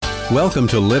Welcome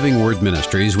to Living Word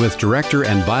Ministries with director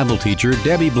and Bible teacher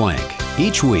Debbie Blank.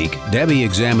 Each week, Debbie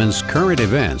examines current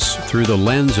events through the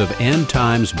lens of end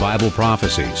times Bible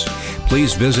prophecies.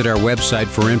 Please visit our website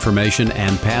for information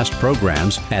and past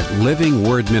programs at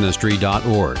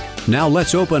livingwordministry.org. Now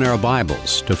let's open our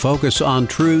Bibles to focus on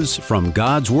truths from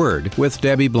God's Word with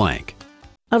Debbie Blank.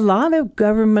 A lot of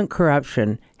government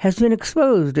corruption has been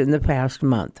exposed in the past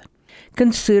month.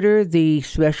 Consider the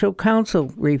special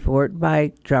counsel report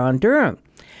by John Durham.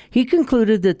 He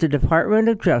concluded that the Department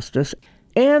of Justice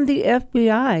and the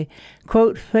FBI,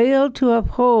 quote, failed to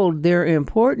uphold their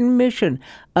important mission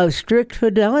of strict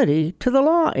fidelity to the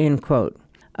law, end quote.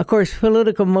 Of course,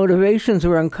 political motivations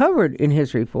were uncovered in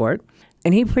his report,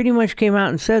 and he pretty much came out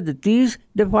and said that these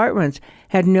departments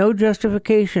had no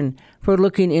justification for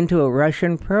looking into a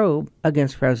Russian probe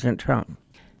against President Trump.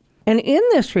 And in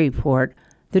this report,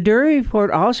 the Durham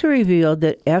report also revealed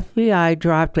that FBI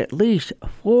dropped at least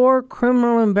 4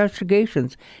 criminal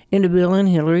investigations into Bill and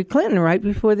Hillary Clinton right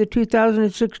before the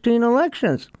 2016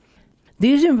 elections.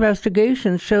 These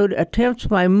investigations showed attempts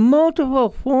by multiple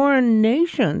foreign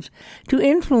nations to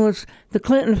influence the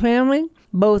Clinton family,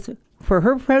 both for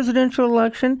her presidential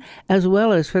election as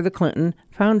well as for the Clinton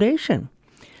Foundation.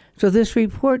 So this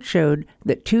report showed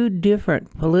that 2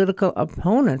 different political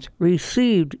opponents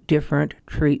received different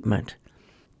treatment.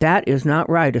 That is not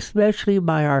right, especially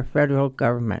by our federal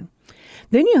government.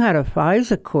 Then you had a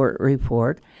FISA court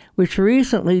report, which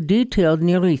recently detailed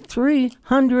nearly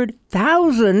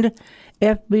 300,000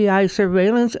 FBI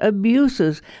surveillance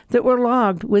abuses that were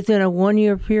logged within a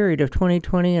 1-year period of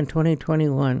 2020 and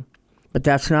 2021. But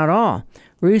that's not all.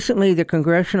 Recently, the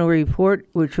congressional report,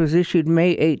 which was issued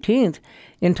May 18th,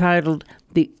 entitled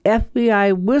 "The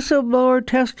FBI Whistleblower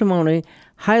Testimony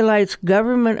Highlights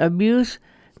Government Abuse,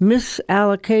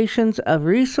 Misallocations of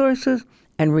Resources,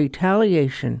 and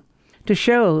Retaliation," to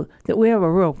show that we have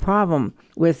a real problem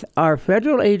with our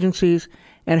federal agencies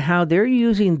and how they're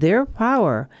using their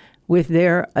power with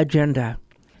their agenda.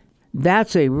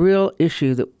 That's a real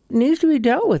issue that needs to be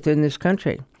dealt with in this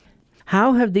country.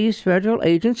 How have these federal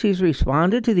agencies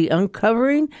responded to the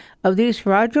uncovering of these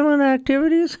fraudulent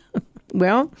activities?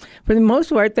 Well, for the most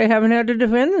part, they haven't had to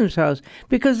defend themselves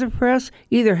because the press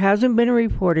either hasn't been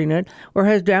reporting it or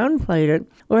has downplayed it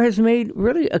or has made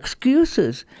really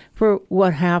excuses for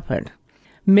what happened.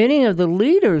 Many of the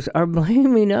leaders are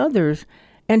blaming others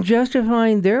and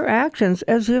justifying their actions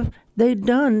as if they'd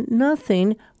done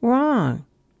nothing wrong.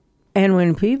 And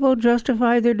when people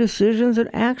justify their decisions and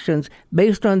actions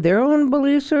based on their own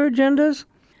beliefs or agendas,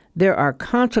 there are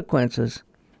consequences,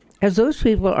 as those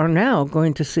people are now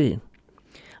going to see.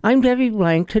 I'm Debbie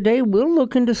Blank. Today we'll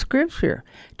look into Scripture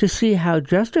to see how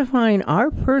justifying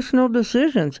our personal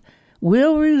decisions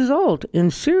will result in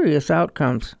serious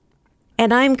outcomes.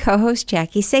 And I'm co-host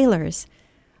Jackie Sailors.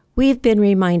 We've been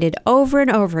reminded over and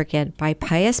over again by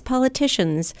pious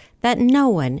politicians that no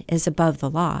one is above the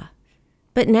law.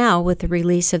 But now, with the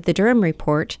release of the Durham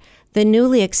report, the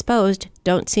newly exposed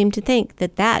don't seem to think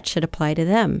that that should apply to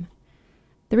them.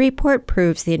 The report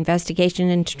proves the investigation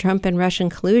into Trump and Russian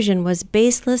collusion was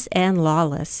baseless and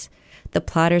lawless. The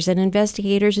plotters and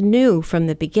investigators knew from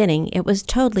the beginning it was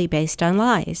totally based on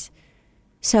lies.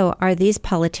 So are these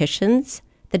politicians,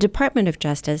 the Department of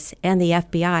Justice, and the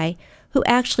FBI, who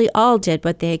actually all did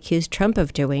what they accused Trump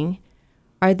of doing,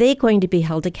 are they going to be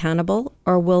held accountable,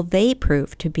 or will they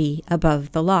prove to be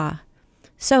above the law?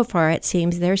 So far, it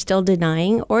seems they're still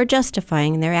denying or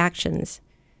justifying their actions.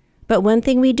 But one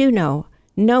thing we do know,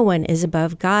 no one is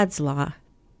above God's law.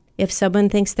 If someone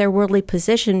thinks their worldly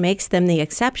position makes them the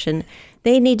exception,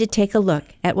 they need to take a look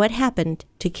at what happened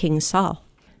to King Saul.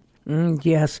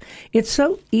 Yes, it's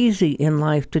so easy in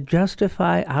life to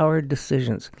justify our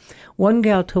decisions. One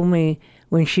gal told me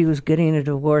when she was getting a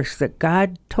divorce that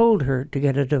God told her to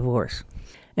get a divorce.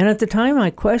 And at the time I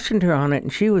questioned her on it,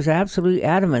 and she was absolutely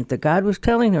adamant that God was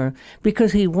telling her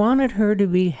because he wanted her to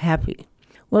be happy.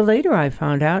 Well, later I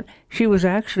found out she was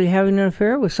actually having an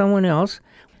affair with someone else.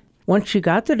 Once she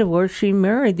got the divorce, she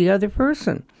married the other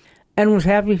person and was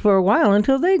happy for a while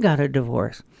until they got a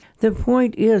divorce. The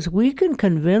point is, we can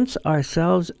convince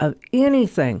ourselves of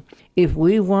anything if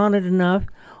we want it enough,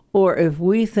 or if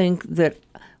we think that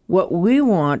what we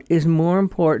want is more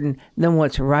important than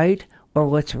what's right or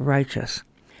what's righteous.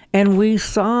 And we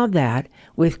saw that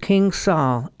with King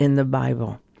Saul in the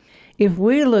Bible. If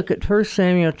we look at 1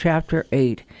 Samuel chapter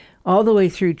 8, all the way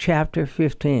through chapter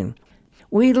 15,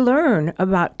 we learn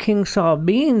about King Saul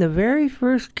being the very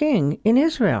first king in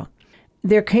Israel.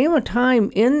 There came a time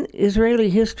in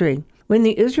Israeli history when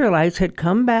the Israelites had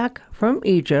come back from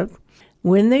Egypt.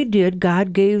 When they did,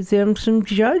 God gave them some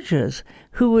judges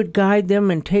who would guide them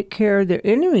and take care of their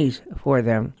enemies for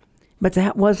them. But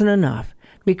that wasn't enough,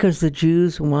 because the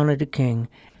Jews wanted a king.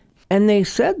 And they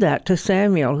said that to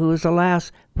Samuel, who was the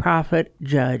last prophet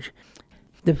judge.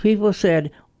 The people said,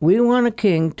 "We want a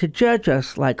king to judge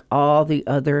us like all the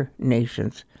other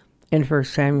nations," in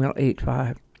 1 Samuel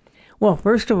 8:5. Well,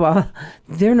 first of all,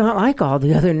 they're not like all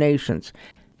the other nations.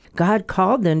 God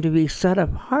called them to be set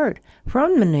apart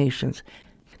from the nations,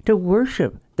 to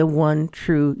worship the one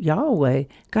true Yahweh,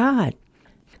 God.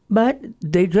 But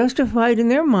they justified in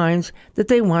their minds that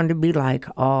they wanted to be like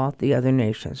all the other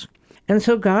nations. And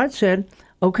so God said,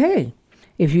 okay,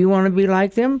 if you want to be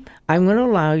like them, I'm going to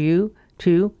allow you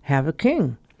to have a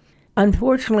king.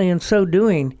 Unfortunately, in so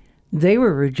doing, they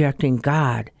were rejecting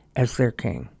God as their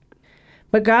king.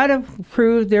 But God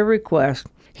approved their request.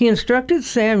 He instructed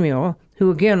Samuel,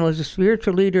 who again was a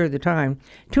spiritual leader at the time,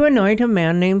 to anoint a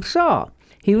man named Saul.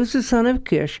 He was the son of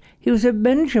Kish. He was a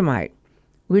Benjamite,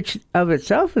 which of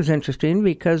itself is interesting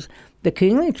because the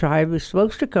kingly tribe is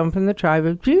supposed to come from the tribe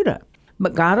of Judah.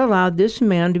 But God allowed this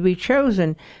man to be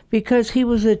chosen because he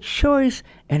was a choice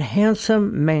and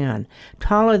handsome man,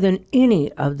 taller than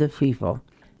any of the people,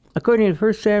 according to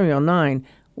 1 Samuel 9,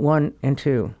 1 and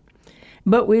 2.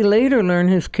 But we later learn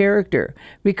his character,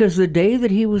 because the day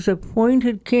that he was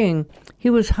appointed king,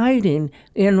 he was hiding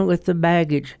in with the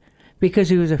baggage, because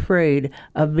he was afraid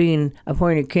of being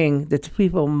appointed king that the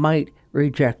people might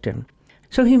reject him.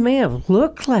 So he may have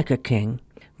looked like a king,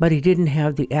 but he didn't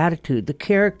have the attitude, the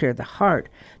character, the heart,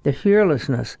 the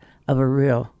fearlessness of a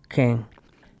real king.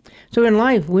 So in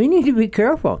life, we need to be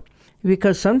careful,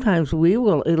 because sometimes we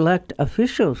will elect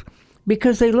officials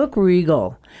because they look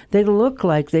regal. They look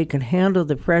like they can handle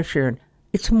the pressure.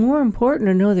 It's more important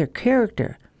to know their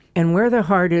character and where their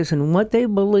heart is and what they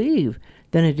believe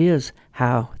than it is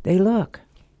how they look.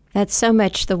 That's so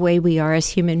much the way we are as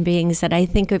human beings that I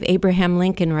think of Abraham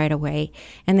Lincoln right away.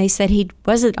 And they said he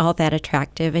wasn't all that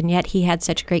attractive, and yet he had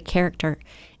such great character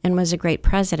and was a great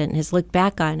president and is looked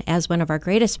back on as one of our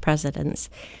greatest presidents.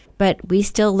 But we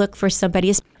still look for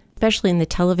somebody, especially in the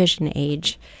television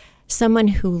age, someone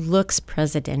who looks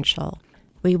presidential.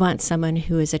 We want someone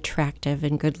who is attractive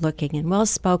and good-looking and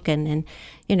well-spoken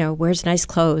and, wears nice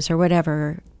clothes or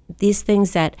whatever. These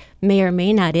things that may or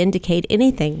may not indicate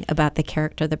anything about the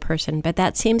character of the person, but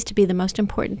that seems to be the most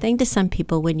important thing to some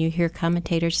people when you hear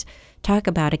commentators talk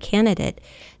about a candidate.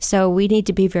 So we need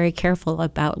to be very careful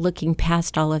about looking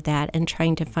past all of that and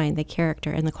trying to find the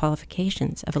character and the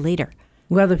qualifications of a leader.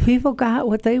 Well, the people got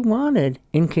what they wanted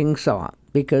in King Saul,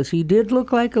 because he did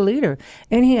look like a leader,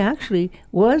 and he actually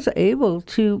was able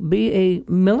to be a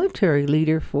military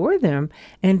leader for them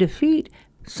and defeat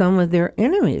some of their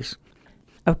enemies.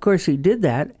 Of course, he did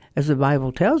that, as the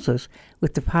Bible tells us,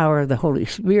 with the power of the Holy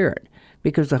Spirit,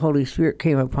 because the Holy Spirit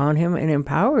came upon him and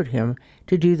empowered him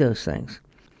to do those things.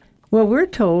 Well, we're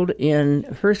told in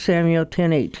 1 Samuel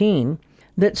 10:18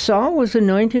 that Saul was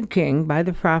anointed king by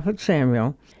the prophet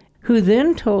Samuel, who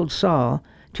then told Saul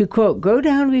to, quote, "Go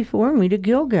down before me to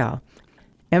Gilgal,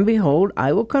 and behold,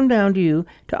 I will come down to you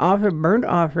to offer burnt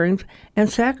offerings and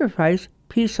sacrifice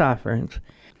peace offerings.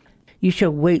 You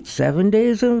shall wait 7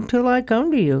 days until I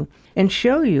come to you and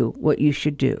show you what you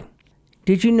should do."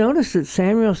 Did you notice that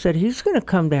Samuel said he's going to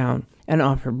come down and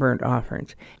offer burnt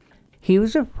offerings? He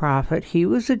was a prophet. He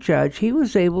was a judge. He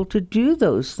was able to do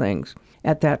those things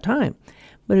at that time.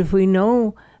 But if we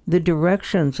know the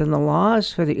directions and the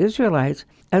laws for the Israelites,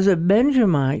 as a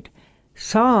Benjamite,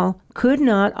 Saul could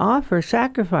not offer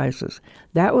sacrifices.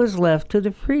 That was left to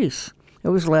the priests. It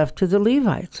was left to the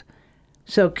Levites.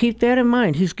 So keep that in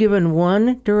mind. He's given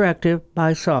one directive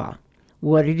by Saul.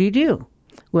 What did he do?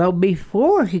 Well,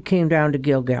 before he came down to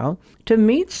Gilgal to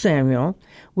meet Samuel,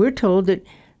 we're told that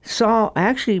Saul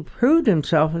actually proved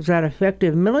himself as that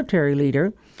effective military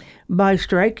leader by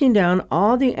striking down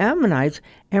all the Ammonites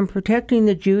and protecting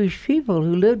the Jewish people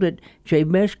who lived at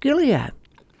Jabesh Gilead.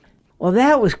 Well,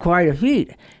 that was quite a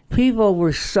feat. People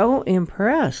were so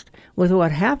impressed with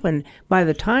what happened. By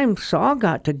the time Saul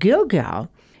got to Gilgal,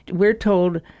 we're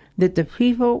told that the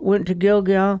people went to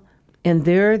Gilgal, and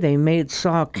there they made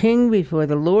Saul king before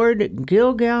the Lord at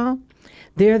Gilgal.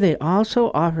 There they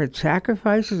also offered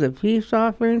sacrifices of peace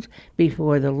offerings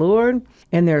before the Lord,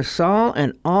 and there Saul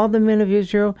and all the men of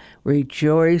Israel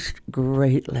rejoiced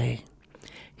greatly.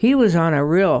 He was on a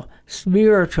real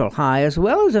spiritual high as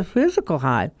well as a physical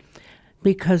high,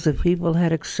 because the people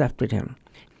had accepted him.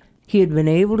 He had been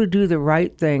able to do the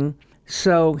right thing,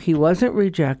 so he wasn't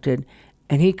rejected,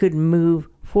 and he could move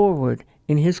forward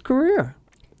in his career.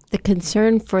 The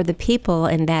concern for the people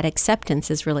and that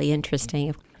acceptance is really interesting.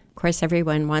 Of course,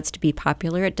 everyone wants to be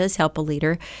popular. It does help a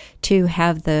leader to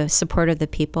have the support of the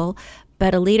people,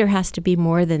 but a leader has to be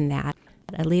more than that.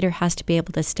 A leader has to be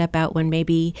able to step out when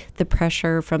maybe the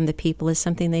pressure from the people is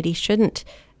something that he shouldn't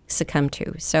succumb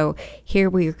to. So here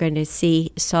we are going to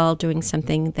see Saul doing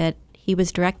something that he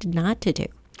was directed not to do.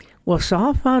 Well,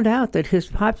 Saul found out that his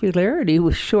popularity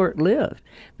was short-lived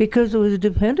because it was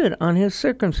dependent on his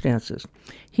circumstances.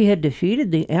 He had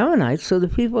defeated the Ammonites, so the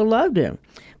people loved him.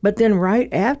 But then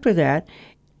right after that,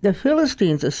 the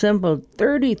Philistines assembled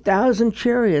 30,000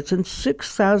 chariots and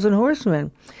 6,000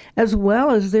 horsemen, as well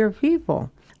as their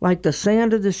people, like the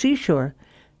sand of the seashore,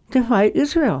 to fight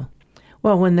Israel.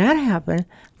 Well, when that happened,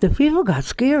 the people got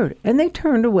scared, and they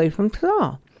turned away from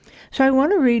Saul. So I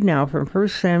want to read now from 1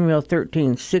 Samuel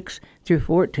 13, 6 through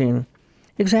 14,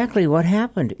 exactly what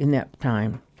happened in that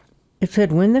time. It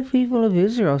said, when the people of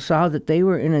Israel saw that they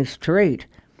were in a strait,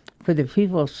 for the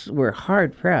people were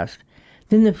hard-pressed,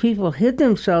 then the people hid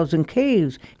themselves in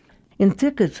caves, in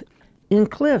thickets, in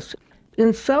cliffs,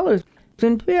 in cellars,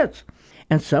 in pits.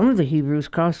 And some of the Hebrews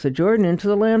crossed the Jordan into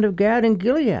the land of Gad and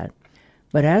Gilead.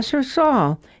 But as for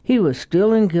Saul, he was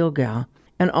still in Gilgal,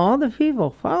 and all the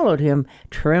people followed him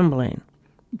trembling.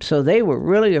 So they were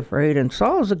really afraid, and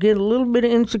Saul's getting a little bit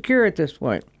insecure at this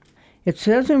point. It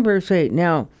says in verse 8,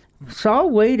 now Saul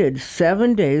waited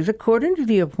 7 days according to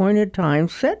the appointed time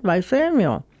set by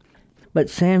Samuel. But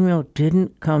Samuel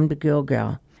didn't come to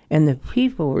Gilgal, and the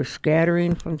people were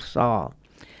scattering from Saul.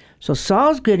 So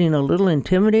Saul's getting a little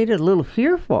intimidated, a little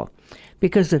fearful,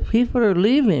 because the people are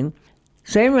leaving.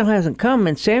 Samuel hasn't come,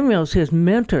 and Samuel's his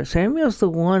mentor. Samuel's the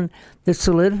one that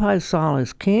solidifies Saul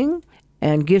as king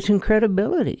and gives him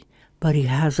credibility, but he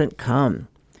hasn't come.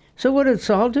 So what did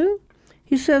Saul do?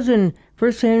 He says in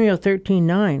 1 Samuel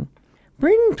 13:9,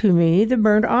 bring to me the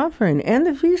burnt offering and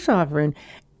the peace offering.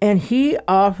 And he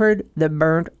offered the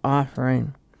burnt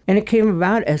offering. And it came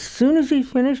about as soon as he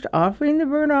finished offering the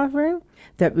burnt offering,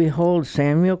 that behold,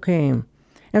 Samuel came.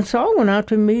 And Saul went out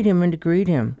to meet him and to greet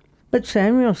him. But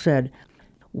Samuel said,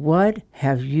 what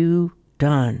have you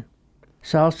done?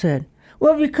 Saul said,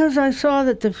 well, because I saw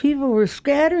that the people were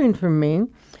scattering from me,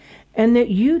 and that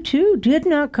you too did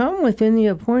not come within the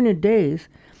appointed days,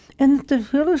 and that the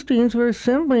Philistines were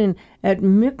assembling at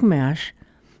Michmash.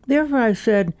 Therefore I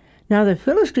said, now the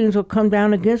Philistines will come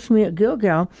down against me at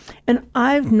Gilgal, and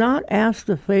I've not asked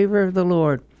the favor of the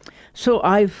Lord. So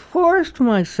I forced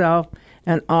myself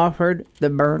and offered the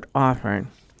burnt offering.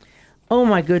 Oh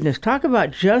my goodness, talk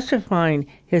about justifying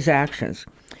his actions.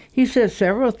 He says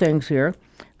several things here.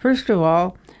 First of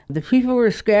all, the people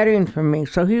were scattering from me,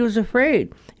 so he was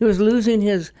afraid. He was losing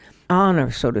his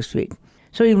honor, so to speak.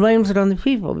 So he blames it on the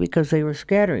people because they were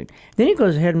scattering. Then he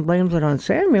goes ahead and blames it on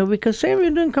Samuel because Samuel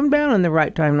didn't come down in the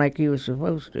right time like he was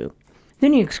supposed to.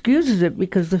 Then he excuses it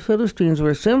because the Philistines were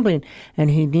assembling and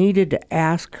he needed to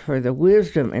ask for the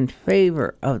wisdom and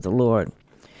favor of the Lord.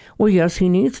 Well, yes, he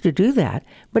needs to do that,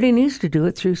 but he needs to do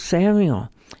it through Samuel,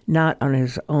 not on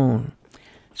his own.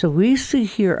 So we see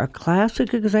here a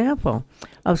classic example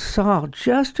of Saul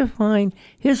justifying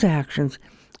his actions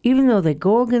even though they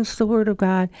go against the Word of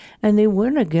God and they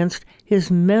went against his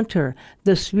mentor,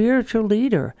 the spiritual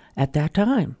leader at that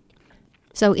time.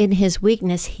 So in his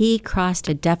weakness, he crossed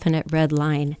a definite red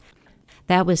line.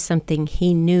 That was something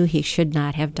he knew he should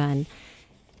not have done.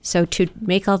 So to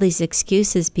make all these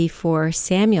excuses before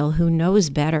Samuel, who knows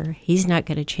better, he's not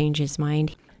going to change his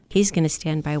mind. He's going to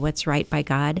stand by what's right by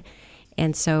God.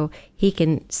 And so he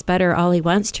can sputter all he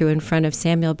wants to in front of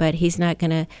Samuel, but he's not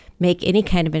going to make any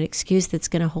kind of an excuse that's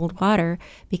going to hold water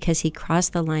because he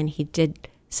crossed the line. He did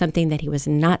something that he was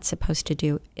not supposed to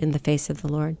do in the face of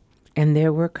the Lord. And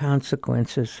there were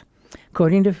consequences.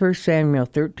 According to 1 Samuel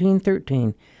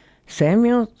 13:13,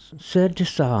 Samuel said to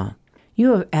Saul,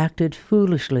 you have acted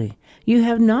foolishly. You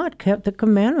have not kept the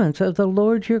commandments of the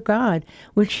Lord your God,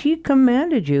 which he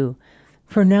commanded you.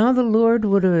 For now the Lord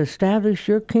would have established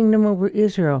your kingdom over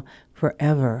Israel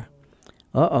forever.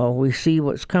 We see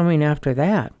what's coming after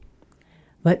that.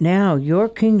 But now your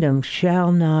kingdom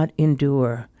shall not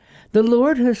endure. The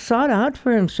Lord has sought out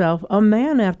for himself a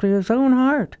man after his own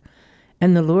heart,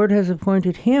 and the Lord has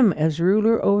appointed him as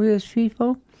ruler over his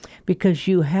people, because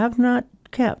you have not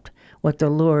kept what the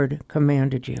Lord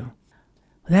commanded you.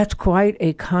 That's quite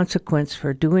a consequence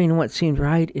for doing what seemed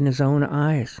right in his own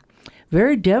eyes.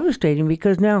 Very devastating,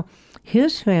 because now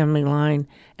his family line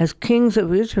as kings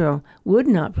of Israel would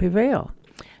not prevail.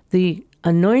 The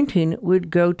anointing would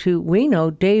go to, we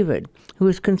know, David, who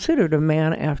is considered a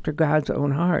man after God's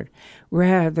own heart,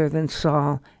 rather than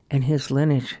Saul and his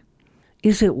lineage.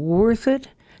 Is it worth it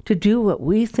to do what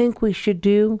we think we should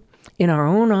do? In our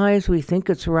own eyes, we think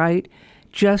it's right,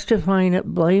 justifying it,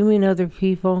 blaming other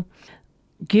people,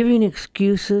 giving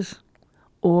excuses,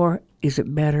 or is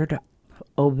it better to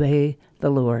obey the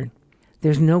Lord?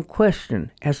 There's no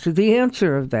question as to the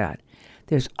answer of that.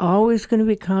 There's always going to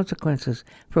be consequences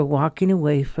for walking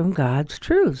away from God's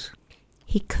truths.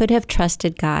 He could have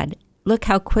trusted God. Look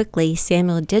how quickly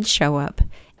Samuel did show up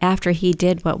after he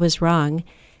did what was wrong.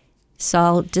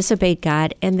 Saul disobeyed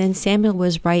God, and then Samuel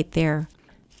was right there.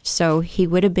 So he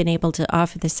would have been able to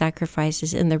offer the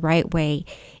sacrifices in the right way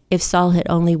if Saul had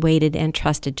only waited and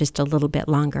trusted just a little bit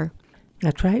longer.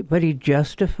 That's right, but he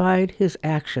justified his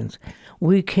actions.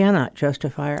 We cannot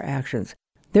justify our actions.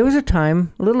 There was a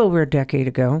time, a little over a decade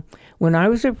ago, when I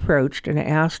was approached and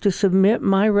asked to submit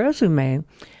my resume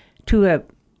to a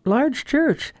large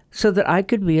church so that I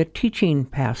could be a teaching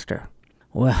pastor.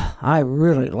 Well, I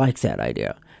really like that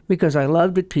idea because I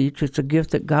love to teach. It's a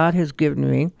gift that God has given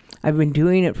me. I've been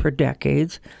doing it for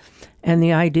decades. And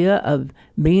the idea of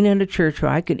being in a church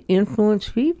where I could influence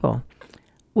people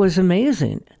was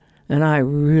amazing. And I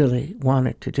really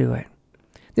wanted to do it.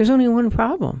 There's only one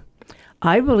problem.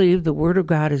 I believe the Word of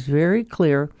God is very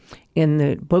clear in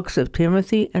the books of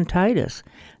Timothy and Titus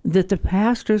that the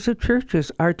pastors of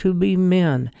churches are to be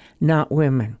men, not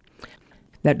women.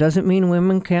 That doesn't mean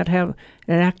women can't have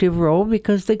an active role,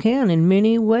 because they can in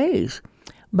many ways,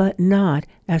 but not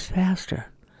as pastor.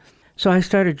 So I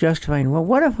started justifying, well,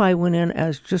 what if I went in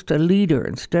as just a leader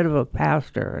instead of a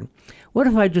pastor? And what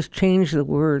if I just changed the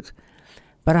words?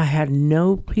 But I had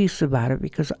no peace about it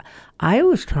because I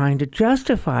was trying to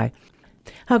justify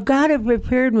how God had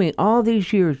prepared me all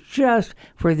these years just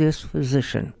for this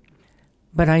position.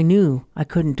 But I knew I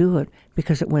couldn't do it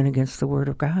because it went against the Word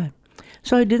of God.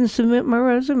 So I didn't submit my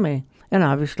resume. And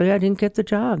obviously I didn't get the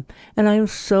job. And I'm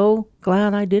so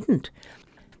glad I didn't,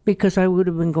 because I would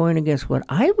have been going against what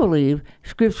I believe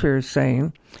Scripture is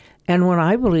saying and what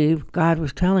I believe God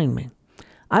was telling me.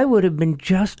 I would have been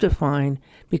justifying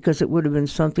because it would have been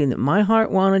something that my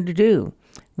heart wanted to do,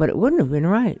 but it wouldn't have been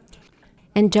right.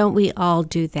 And don't we all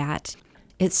do that?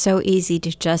 It's so easy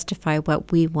to justify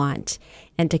what we want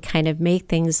and to kind of make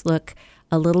things look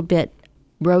a little bit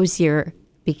rosier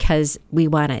because we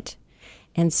want it.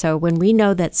 And so when we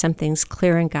know that something's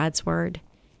clear in God's Word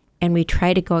and we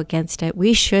try to go against it,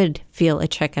 we should feel a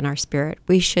check in our spirit.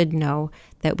 We should know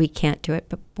that we can't do it.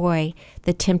 But boy,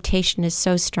 the temptation is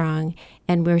so strong,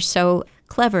 and we're so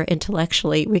clever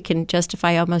intellectually, we can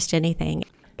justify almost anything.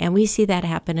 And we see that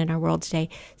happen in our world today.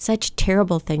 Such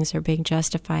terrible things are being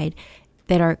justified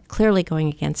that are clearly going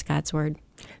against God's Word.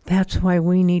 That's why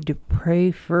we need to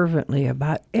pray fervently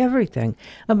about everything,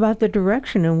 about the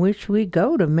direction in which we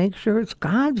go, to make sure it's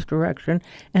God's direction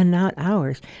and not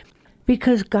ours.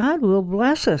 Because God will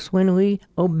bless us when we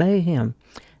obey Him.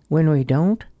 When we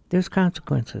don't, there's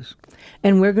consequences.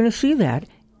 And we're going to see that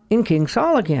in King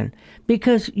Saul again,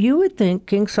 because you would think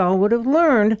King Saul would have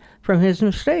learned from his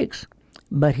mistakes,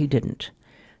 but he didn't.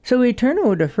 So we turn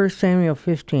over to 1 Samuel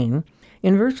 15.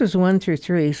 In verses 1 through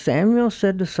 3, Samuel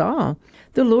said to Saul,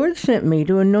 "The Lord sent me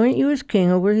to anoint you as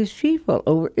king over his people,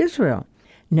 over Israel.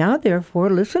 Now therefore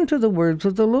listen to the words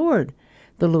of the Lord.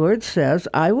 The Lord says,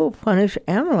 I will punish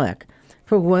Amalek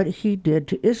for what he did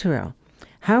to Israel,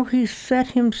 how he set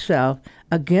himself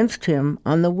against him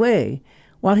on the way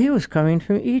while he was coming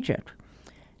from Egypt.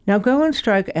 Now go and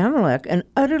strike Amalek and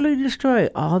utterly destroy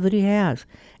all that he has,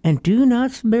 and do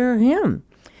not spare him,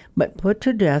 but put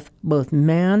to death both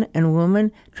man and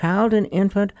woman, child and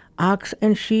infant, ox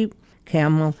and sheep,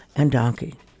 camel and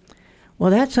donkey."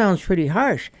 Well, that sounds pretty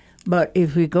harsh, but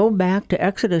if we go back to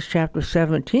Exodus chapter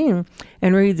 17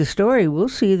 and read the story, we'll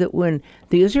see that when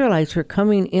the Israelites were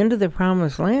coming into the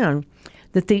promised land,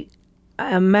 that the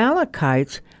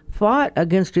Amalekites fought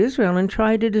against Israel and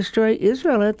tried to destroy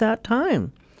Israel at that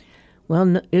time.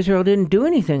 Well, Israel didn't do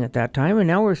anything at that time, and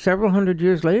now we're several hundred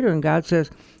years later, and God says,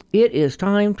 it is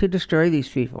time to destroy these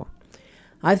people.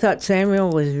 I thought Samuel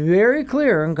was very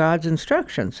clear in God's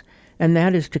instructions, and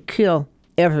that is to kill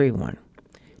everyone.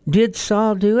 Did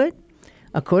Saul do it?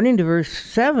 According to verse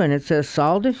 7, it says,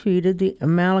 Saul defeated the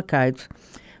Amalekites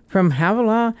from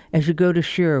Havilah as you go to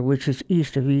Shur, which is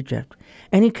east of Egypt.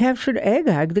 And he captured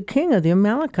Agag, the king of the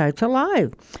Amalekites,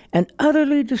 alive, and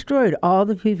utterly destroyed all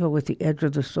the people with the edge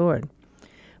of the sword.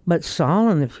 But Saul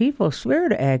and the people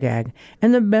spared Agag,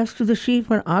 and the best of the sheep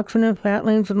and oxen and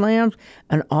fatlings and lambs,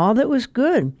 and all that was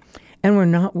good, and were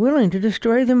not willing to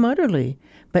destroy them utterly,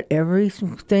 but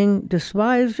everything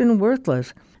despised and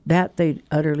worthless, that they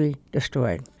utterly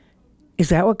destroyed. Is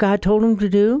that what God told him to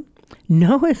do?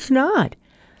 No, it's not.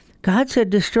 God said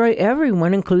destroy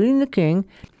everyone, including the king,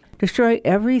 destroy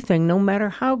everything, no matter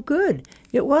how good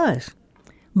it was.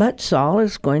 But Saul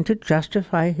is going to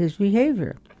justify his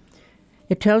behavior.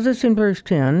 It tells us in verse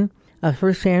 10 of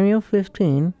 1 Samuel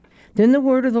 15, "Then the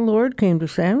word of the Lord came to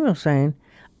Samuel, saying,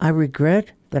 I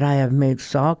regret that I have made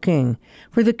Saul king,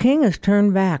 for the king has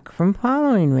turned back from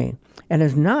following me, and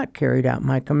has not carried out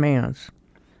my commands."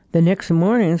 The next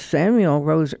morning Samuel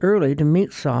rose early to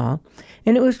meet Saul,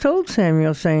 and it was told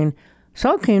Samuel, saying,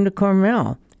 "Saul came to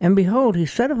Carmel, and behold, he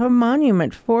set up a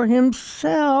monument for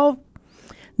himself,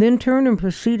 then turned and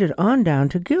proceeded on down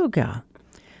to Gilgal."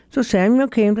 So Samuel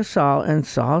came to Saul, and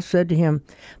Saul said to him,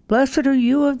 "Blessed are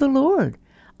you of the Lord.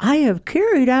 I have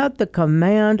carried out the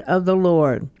command of the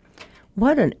Lord."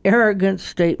 What an arrogant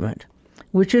statement,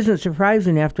 which isn't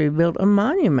surprising after he built a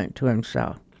monument to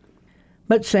himself.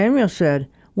 But Samuel said,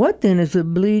 "What then is the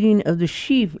bleating of the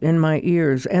sheep in my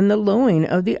ears, and the lowing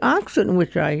of the oxen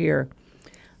which I hear?"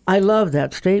 I love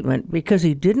that statement because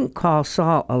he didn't call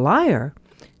Saul a liar.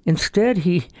 Instead,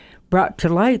 he brought to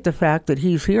light the fact that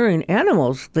he's hearing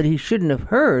animals that he shouldn't have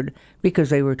heard because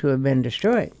they were to have been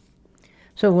destroyed.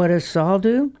 So what does Saul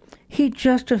do? He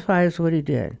justifies what he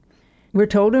did. We're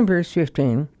told in verse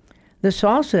 15 that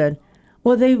Saul said,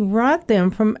 "Well, they brought them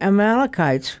from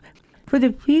Amalekites, for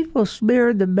the people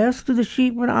spared the best of the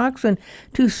sheep and oxen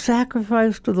to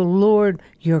sacrifice to the Lord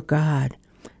your God.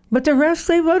 But the rest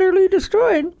they've utterly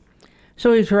destroyed."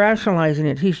 So he's rationalizing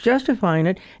it, he's justifying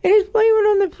it, and he's blaming it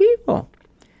on the people.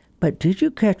 But did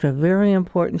you catch a very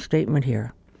important statement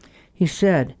here? He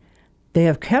said, "They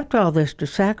have kept all this to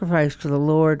sacrifice to the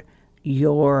Lord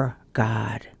your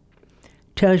God."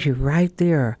 Tells you right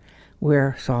there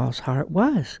where Saul's heart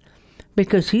was,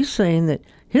 because he's saying that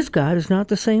his God is not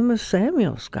the same as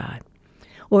Samuel's God,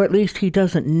 or at least he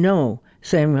doesn't know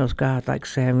Samuel's God like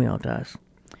Samuel does.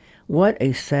 What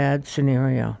a sad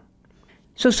scenario.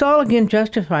 So Saul again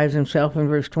justifies himself in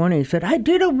verse 20. He said, "I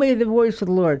did obey the voice of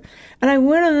the Lord, and I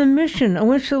went on the mission on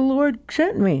which the Lord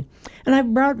sent me, and I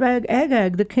brought back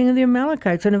Agag, the king of the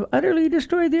Amalekites, and have utterly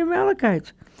destroyed the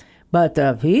Amalekites. But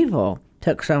the people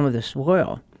took some of the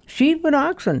spoil, sheep and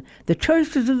oxen, the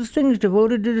choicest of the things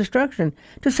devoted to destruction,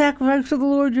 to sacrifice to the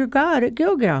Lord your God at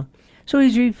Gilgal." So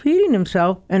he's repeating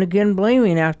himself and again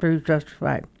blaming after he's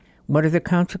justified. What are the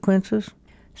consequences?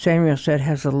 Samuel said,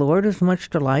 "Has the Lord as much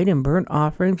delight in burnt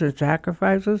offerings and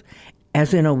sacrifices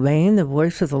as in obeying the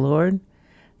voice of the Lord?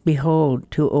 Behold,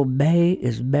 to obey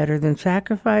is better than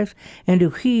sacrifice, and to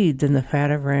heed than the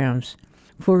fat of rams.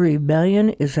 For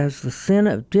rebellion is as the sin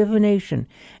of divination,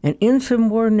 and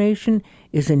insubordination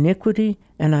is iniquity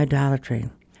and idolatry.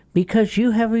 Because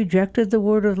you have rejected the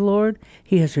word of the Lord,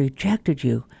 he has rejected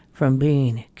you from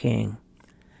being king."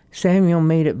 Samuel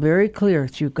made it very clear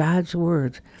through God's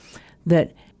words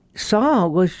that Saul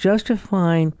was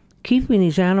justifying keeping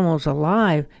these animals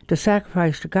alive to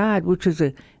sacrifice to God, which is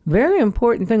a very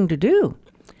important thing to do.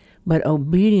 But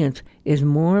obedience is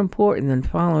more important than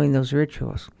following those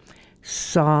rituals.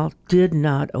 Saul did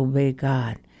not obey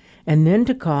God. And then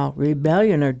to call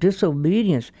rebellion or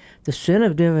disobedience the sin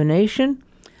of divination,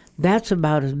 that's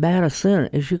about as bad a sin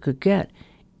as you could get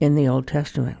in the Old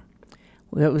Testament.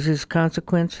 What was his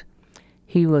consequence?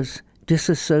 He was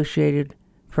disassociated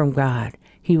from God.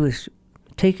 He was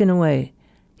taken away.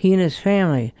 He and his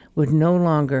family would no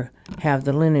longer have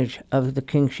the lineage of the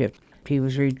kingship. He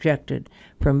was rejected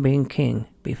from being king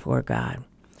before God.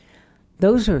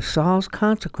 Those are Saul's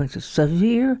consequences,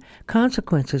 severe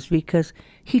consequences, because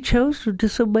he chose to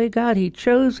disobey God. He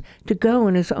chose to go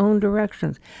in his own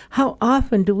directions. How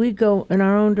often do we go in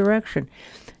our own direction?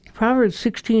 Proverbs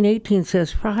 16:18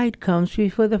 says, "Pride comes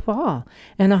before the fall,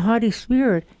 and a haughty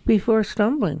spirit before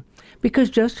stumbling."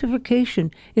 Because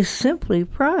justification is simply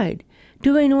pride,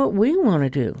 doing what we want to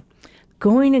do.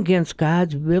 Going against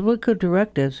God's biblical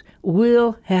directives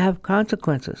will have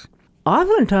consequences,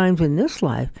 oftentimes in this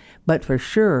life, but for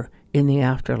sure in the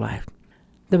afterlife.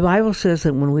 The Bible says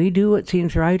that when we do what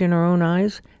seems right in our own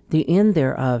eyes, the end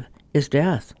thereof is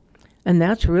death. And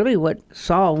that's really what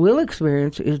Saul will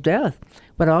experience, is death,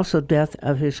 but also death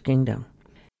of his kingdom.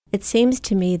 It seems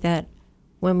to me that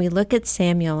when we look at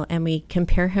Samuel and we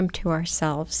compare him to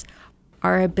ourselves,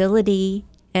 our ability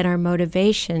and our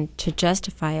motivation to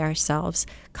justify ourselves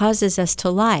causes us to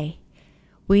lie.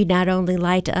 We not only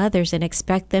lie to others and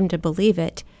expect them to believe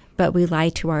it, but we lie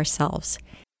to ourselves.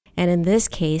 And in this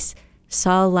case,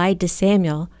 Saul lied to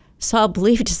Samuel. Saul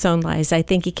believed his own lies. I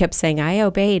think he kept saying, I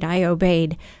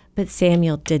obeyed, but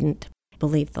Samuel didn't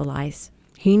believe the lies.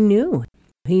 He knew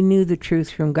the truth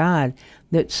from God,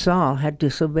 that Saul had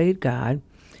disobeyed God,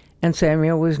 and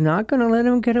Samuel was not going to let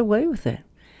him get away with it.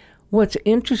 What's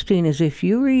interesting is if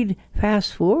you read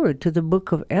fast forward to the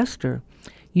book of Esther,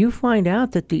 you find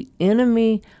out that the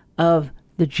enemy of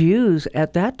the Jews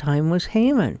at that time was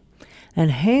Haman. And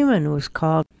Haman was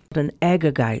called an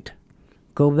Agagite.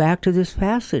 Go back to this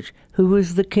passage. Who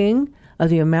was the king of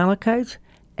the Amalekites?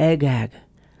 Agag.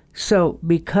 So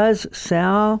because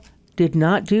Saul did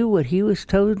not do what he was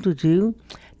told to do,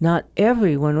 not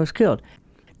everyone was killed.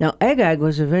 Now Agag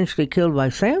was eventually killed by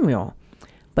Samuel,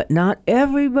 but not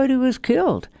everybody was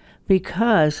killed,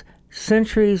 because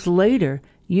centuries later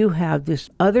you have this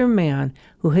other man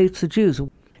who hates the Jews.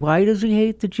 Why does he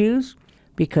hate the Jews?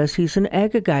 Because he's an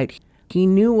Agagite. He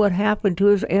knew what happened to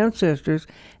his ancestors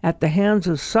at the hands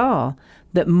of Saul,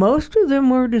 that most of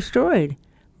them were destroyed,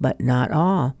 but not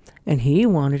all. And he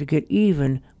wanted to get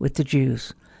even with the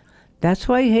Jews. That's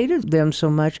why he hated them so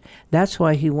much. That's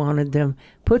why he wanted them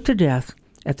put to death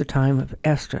at the time of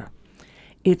Esther.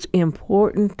 It's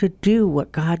important to do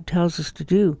what God tells us to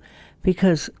do,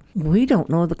 because we don't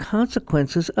know the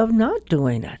consequences of not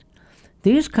doing it.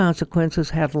 These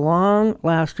consequences had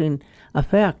long-lasting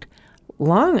effect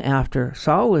long after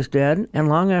Saul was dead and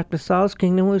long after Saul's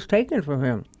kingdom was taken from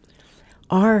him.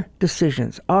 Our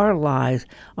decisions, our lies,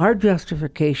 our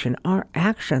justification, our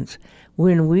actions,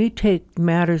 when we take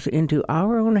matters into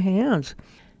our own hands,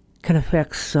 can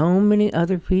affect so many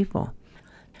other people.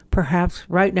 Perhaps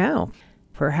right now,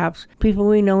 perhaps people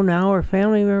we know now or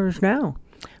family members now,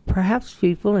 perhaps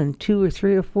people in 2 or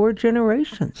 3 or 4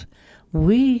 generations.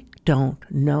 We don't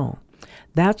know.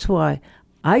 That's why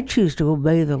I choose to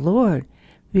obey the Lord,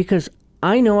 because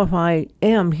I know if I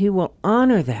am, He will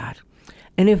honor that.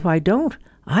 And if I don't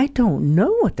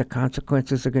know what the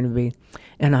consequences are going to be.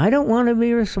 And I don't want to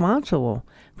be responsible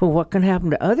for what can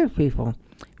happen to other people,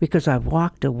 because I've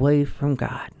walked away from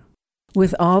God.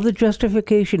 With all the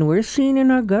justification we're seeing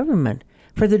in our government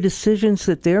for the decisions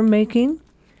that they're making,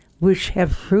 which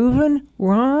have proven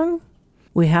wrong,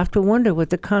 we have to wonder what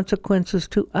the consequences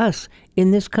to us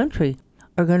in this country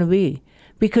are going to be,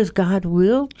 because God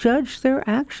will judge their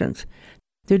actions,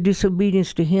 their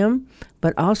disobedience to Him,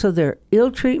 but also their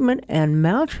ill treatment and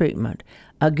maltreatment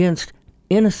against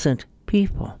innocent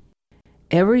people.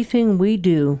 Everything we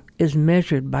do is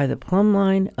measured by the plumb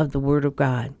line of the Word of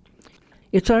God.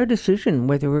 It's our decision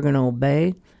whether we're going to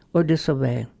obey or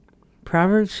disobey.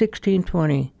 Proverbs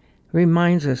 16:20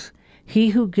 reminds us, "He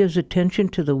who gives attention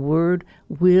to the Word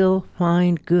will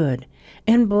find good,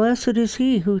 and blessed is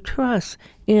he who trusts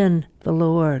in the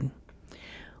Lord."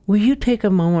 Will you take a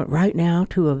moment right now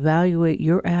to evaluate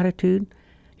your attitude,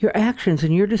 your actions,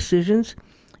 and your decisions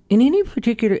in any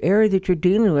particular area that you're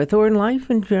dealing with, or in life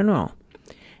in general,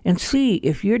 and see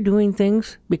if you're doing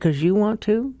things because you want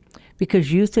to,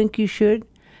 because you think you should,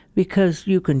 because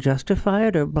you can justify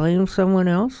it or blame someone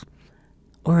else?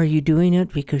 Or are you doing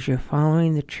it because you're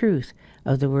following the truth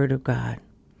of the Word of God?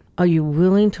 Are you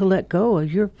willing to let go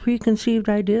of your preconceived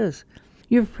ideas,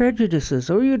 your prejudices,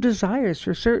 or your desires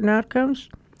for certain outcomes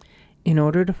in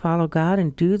order to follow God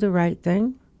and do the right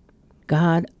thing?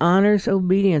 God honors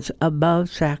obedience above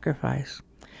sacrifice.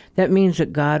 That means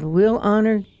that God will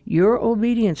honor your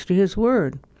obedience to His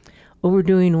Word over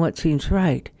doing what seems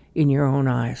right in your own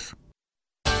eyes.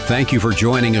 Thank you for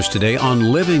joining us today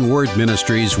on Living Word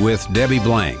Ministries with Debbie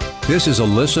Blank. This is a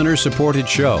listener-supported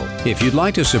show. If you'd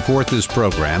like to support this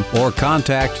program or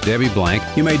contact Debbie Blank,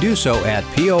 you may do so at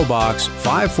P.O. Box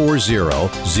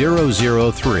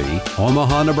 540003,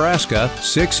 Omaha, Nebraska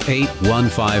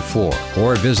 68154,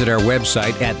 or visit our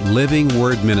website at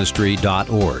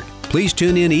livingwordministry.org. Please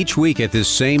tune in each week at this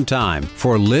same time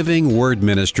for Living Word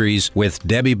Ministries with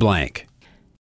Debbie Blank.